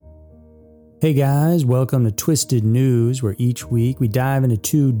Hey guys, welcome to Twisted News, where each week we dive into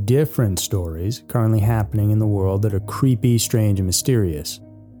two different stories currently happening in the world that are creepy, strange, and mysterious.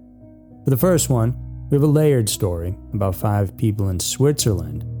 For the first one, we have a layered story about 5 people in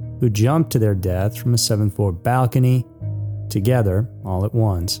Switzerland who jumped to their death from a 7th-floor balcony together all at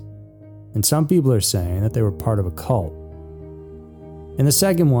once, and some people are saying that they were part of a cult. In the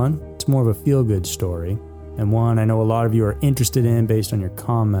second one, it's more of a feel-good story, and one I know a lot of you are interested in based on your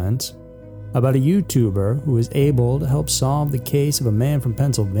comments, about a YouTuber who was able to help solve the case of a man from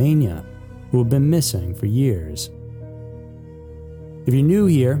Pennsylvania who had been missing for years. If you're new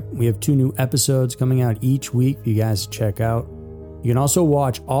here, we have 2 new episodes coming out each week for you guys to check out. You can also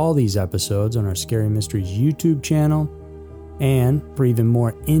watch all these episodes on our Scary Mysteries YouTube channel. And for even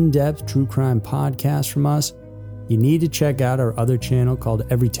more in-depth true crime podcasts from us, you need to check out our other channel called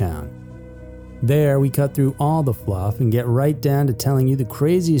Everytown. There, we cut through all the fluff and get right down to telling you the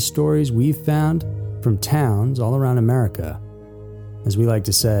craziest stories we've found from towns all around America. As we like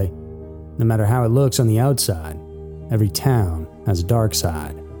to say, no matter how it looks on the outside, every town has a dark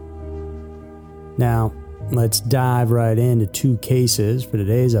side. Now, let's dive right into 2 cases for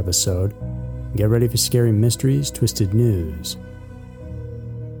today's episode. Get ready for Scary Mysteries Twisted News.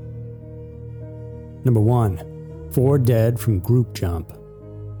 Number 1. 4 dead from group jump.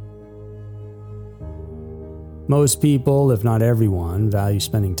 Most people, if not everyone, value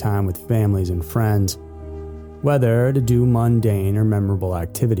spending time with families and friends, whether to do mundane or memorable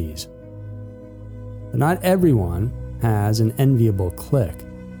activities. But not everyone has an enviable clique.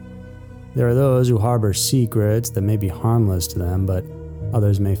 There are those who harbor secrets that may be harmless to them, but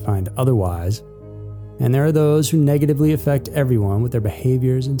others may find otherwise. And there are those who negatively affect everyone with their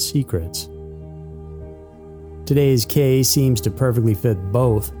behaviors and secrets. Today's case seems to perfectly fit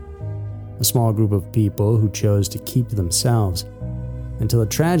both. A small group of people who chose to keep to themselves until a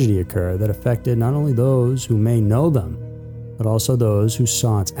tragedy occurred that affected not only those who may know them, but also those who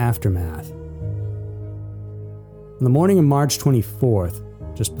saw its aftermath. On the morning of March 24th,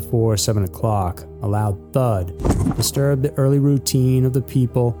 just before 7 o'clock, a loud thud disturbed the early routine of the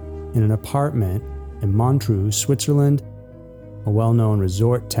people in an apartment in Montreux, Switzerland, a well-known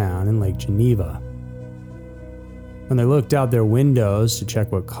resort town in Lake Geneva. When they looked out their windows to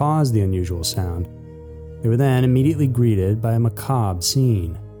check what caused the unusual sound, they were then immediately greeted by a macabre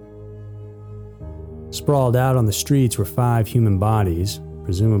scene. Sprawled out on the streets were 5 human bodies,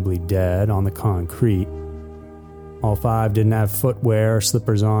 presumably dead, on the concrete. All 5 didn't have footwear or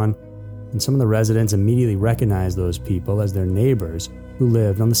slippers on, and some of the residents immediately recognized those people as their neighbors who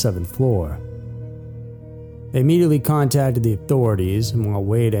lived on the 7th floor. They immediately contacted the authorities, and while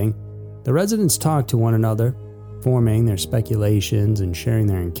waiting, the residents talked to one another, forming their speculations and sharing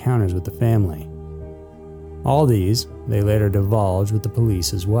their encounters with the family. All these they later divulged with the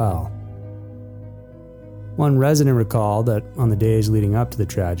police as well. One resident recalled that on the days leading up to the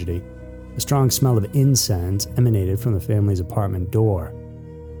tragedy, a strong smell of incense emanated from the family's apartment door.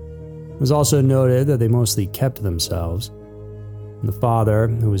 It was also noted that they mostly kept to themselves. And the father,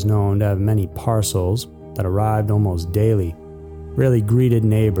 who was known to have many parcels that arrived almost daily, rarely greeted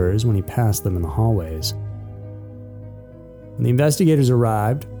neighbors when he passed them in the hallways. When the investigators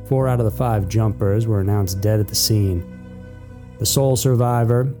arrived, 4 out of the 5 jumpers were announced dead at the scene. The sole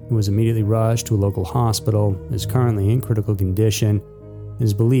survivor, who was immediately rushed to a local hospital, is currently in critical condition and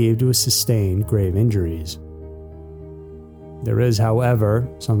is believed to have sustained grave injuries. There is, however,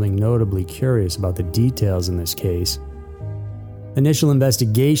 something notably curious about the details in this case. Initial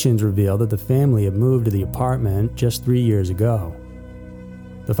investigations revealed that the family had moved to the apartment just 3 years ago.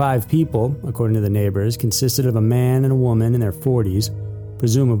 The 5 people, according to the neighbors, consisted of a man and a woman in their 40s,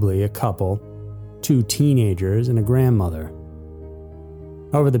 presumably a couple, 2 teenagers, and a grandmother.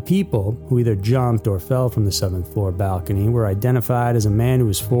 However, the people who either jumped or fell from the 7th floor balcony were identified as a man who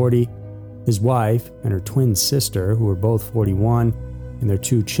was 40, his wife, and her twin sister, who were both 41, and their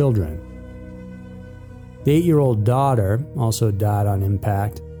 2 children. The 8-year-old daughter also died on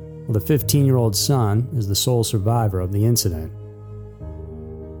impact, while the 15-year-old son is the sole survivor of the incident.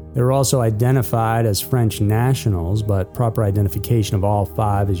 They were also identified as French nationals, but proper identification of all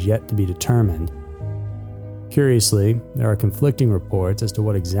 5 is yet to be determined. Curiously, there are conflicting reports as to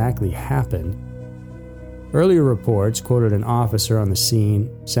what exactly happened. Earlier reports quoted an officer on the scene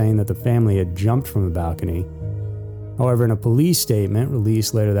saying that the family had jumped from the balcony. However, in a police statement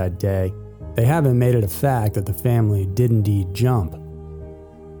released later that day, they haven't made it a fact that the family did indeed jump.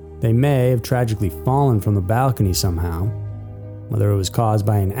 They may have tragically fallen from the balcony somehow. Whether it was caused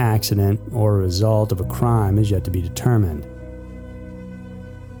by an accident or a result of a crime is yet to be determined.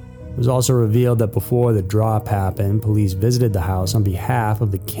 It was also revealed that before the drop happened, police visited the house on behalf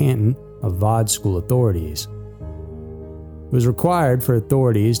of the Canton of Vaud school authorities. It was required for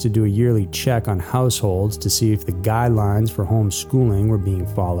authorities to do a yearly check on households to see if the guidelines for homeschooling were being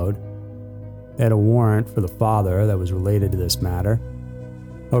followed. They had a warrant for the father that was related to this matter.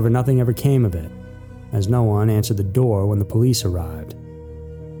 However, nothing ever came of it, as no one answered the door when the police arrived.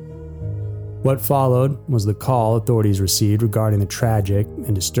 What followed was the call authorities received regarding the tragic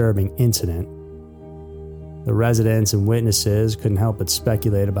and disturbing incident. The residents and witnesses couldn't help but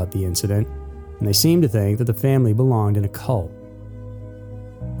speculate about the incident, and they seemed to think that the family belonged in a cult.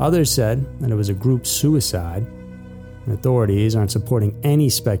 Others said that it was a group suicide, and authorities aren't supporting any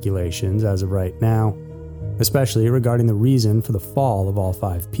speculations as of right now, especially regarding the reason for the fall of all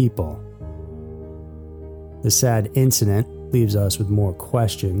 5 people. The sad incident leaves us with more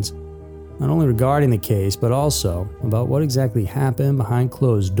questions, not only regarding the case, but also about what exactly happened behind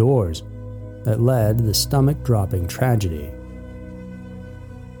closed doors that led to the stomach-dropping tragedy.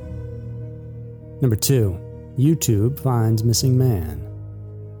 Number 2. YouTube finds missing man.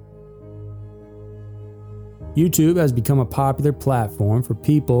 YouTube has become a popular platform for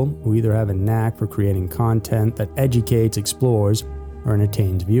people who either have a knack for creating content that educates, explores, or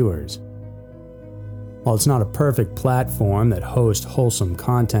entertains viewers. While it's not a perfect platform that hosts wholesome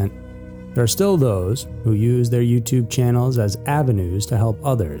content, there are still those who use their YouTube channels as avenues to help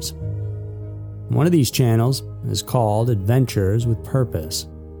others. One of these channels is called Adventures with Purpose.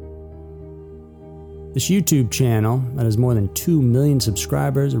 This YouTube channel, that has more than 2 million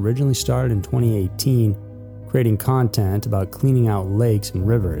subscribers, originally started in 2018, creating content about cleaning out lakes and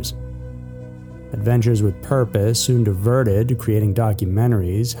rivers. Adventures with Purpose soon diverted to creating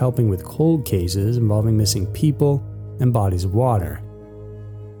documentaries helping with cold cases involving missing people and bodies of water.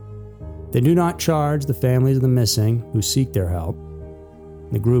 They do not charge the families of the missing who seek their help.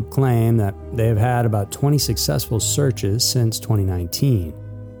 The group claim that they have had about 20 successful searches since 2019.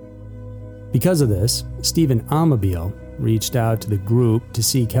 Because of this, Stephen Amabile reached out to the group to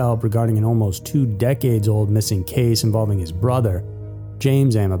seek help regarding an almost 2 decades old missing case involving his brother,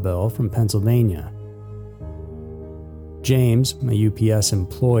 James Amabile from Pennsylvania. James, a UPS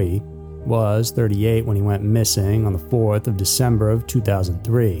employee, was 38 when he went missing on the 4th of December of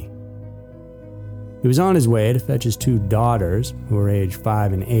 2003. He was on his way to fetch his 2 daughters, who were aged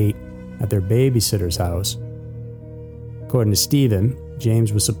 5 and 8, at their babysitter's house. According to Stephen,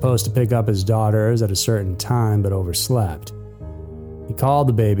 James was supposed to pick up his daughters at a certain time but overslept. He called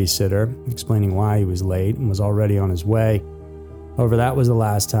the babysitter, explaining why he was late and was already on his way. However, that was the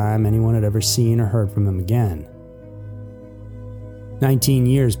last time anyone had ever seen or heard from him again. 19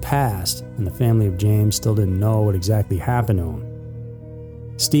 years passed, and the family of James still didn't know what exactly happened to him.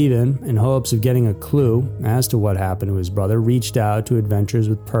 Stephen, in hopes of getting a clue as to what happened to his brother, reached out to Adventures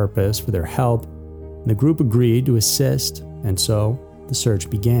with Purpose for their help, and the group agreed to assist, and so the search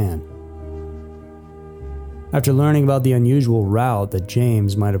began. After learning about the unusual route that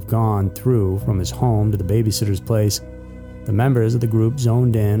James might have gone through from his home to the babysitter's place, the members of the group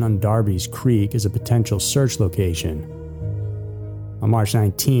zoned in on Darby's Creek as a potential search location. On March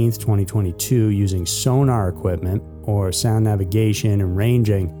 19, 2022, using sonar equipment, or sound navigation and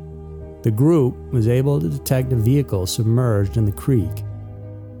ranging, the group was able to detect a vehicle submerged in the creek.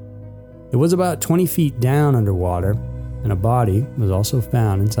 It was about 20 feet down underwater, and a body was also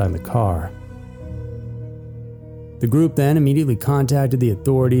found inside the car. The group then immediately contacted the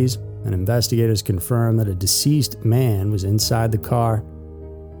authorities, and investigators confirmed that a deceased man was inside the car.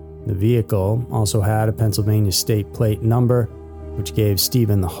 The vehicle also had a Pennsylvania state plate number, which gave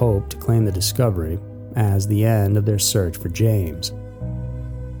Stephen the hope to claim the discovery as the end of their search for James.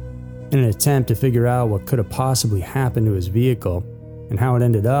 In an attempt to figure out what could have possibly happened to his vehicle and how it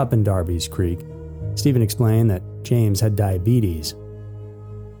ended up in Darby's Creek, Stephen explained that James had diabetes.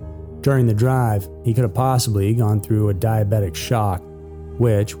 During the drive, he could have possibly gone through a diabetic shock,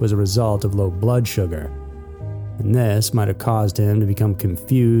 which was a result of low blood sugar. And this might have caused him to become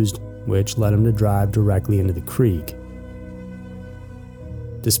confused, which led him to drive directly into the creek.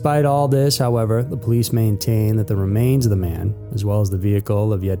 Despite all this, however, the police maintain that the remains of the man, as well as the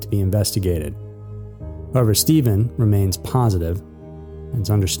vehicle, have yet to be investigated. However, Stephen remains positive.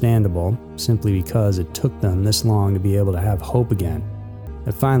 It's understandable, simply because it took them this long to be able to have hope again.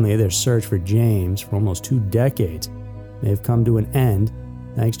 That finally, their search for James for almost 2 decades may have come to an end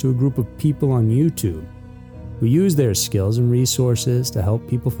thanks to a group of people on YouTube who use their skills and resources to help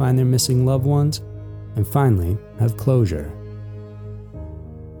people find their missing loved ones and finally have closure.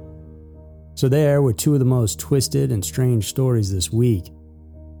 So there were 2 of the most twisted and strange stories this week.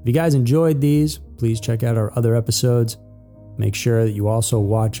 If you guys enjoyed these, please check out our other episodes. Make sure that you also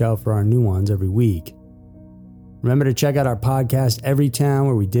watch out for our new ones every week. Remember to check out our podcast, Everytown,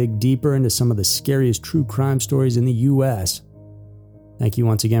 where we dig deeper into some of the scariest true crime stories in the U.S. Thank you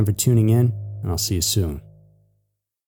once again for tuning in, and I'll see you soon.